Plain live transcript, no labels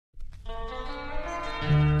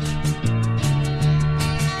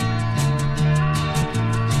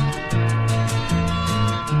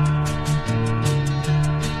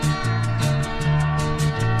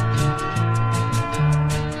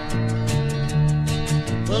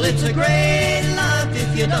Well, it's a great life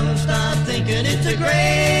if you don't start thinking. It's a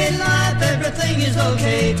great life, everything is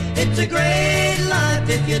okay. It's a great life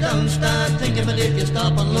if you don't start thinking. But if you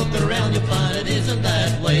stop and look around, you'll find it isn't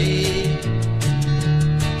that way.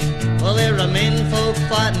 Well, there are men folk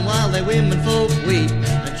fighting while their women folk weep,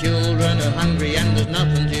 and children are hungry and there's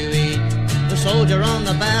nothing to eat. The soldier on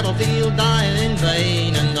the battlefield dying in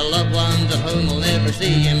vain, and the loved ones at home will never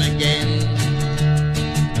see him again.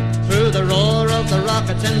 Through the roar of the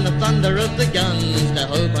rockets and the thunder of the guns, they're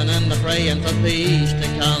hoping and they're praying for peace to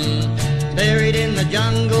come. Buried in the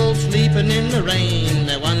jungle, sleeping in the rain,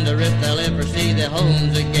 they wonder if they'll ever see their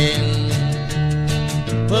homes again.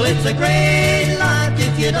 Well, it's a great life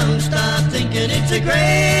if you don't start thinking. It's a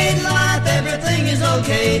great life, everything is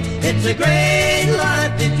okay. It's a great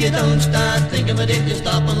life if you don't start thinking. But if you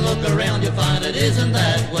stop and look around, you'll find it isn't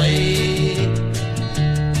that way.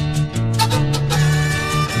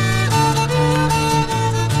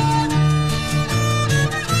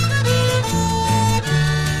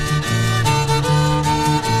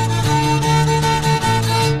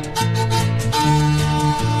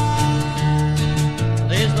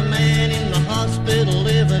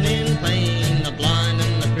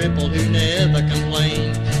 Who never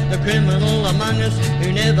complain, the criminal among us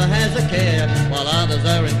who never has a care, while others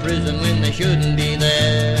are in prison when they shouldn't be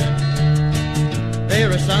there. There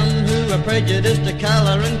are some who are prejudiced to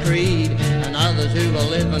colour and creed, and others who are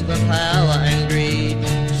living for power and greed.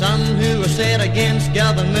 Some who are set against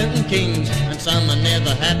government and kings, and some are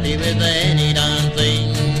never happy with any darn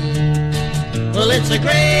thing. Well, it's a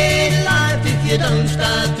great life if you don't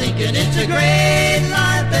start thinking. It's a great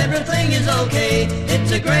life, everything is okay.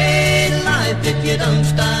 It's a great life if you don't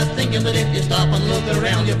start thinking. But if you stop and look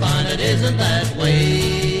around, you'll find it isn't that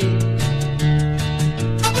way.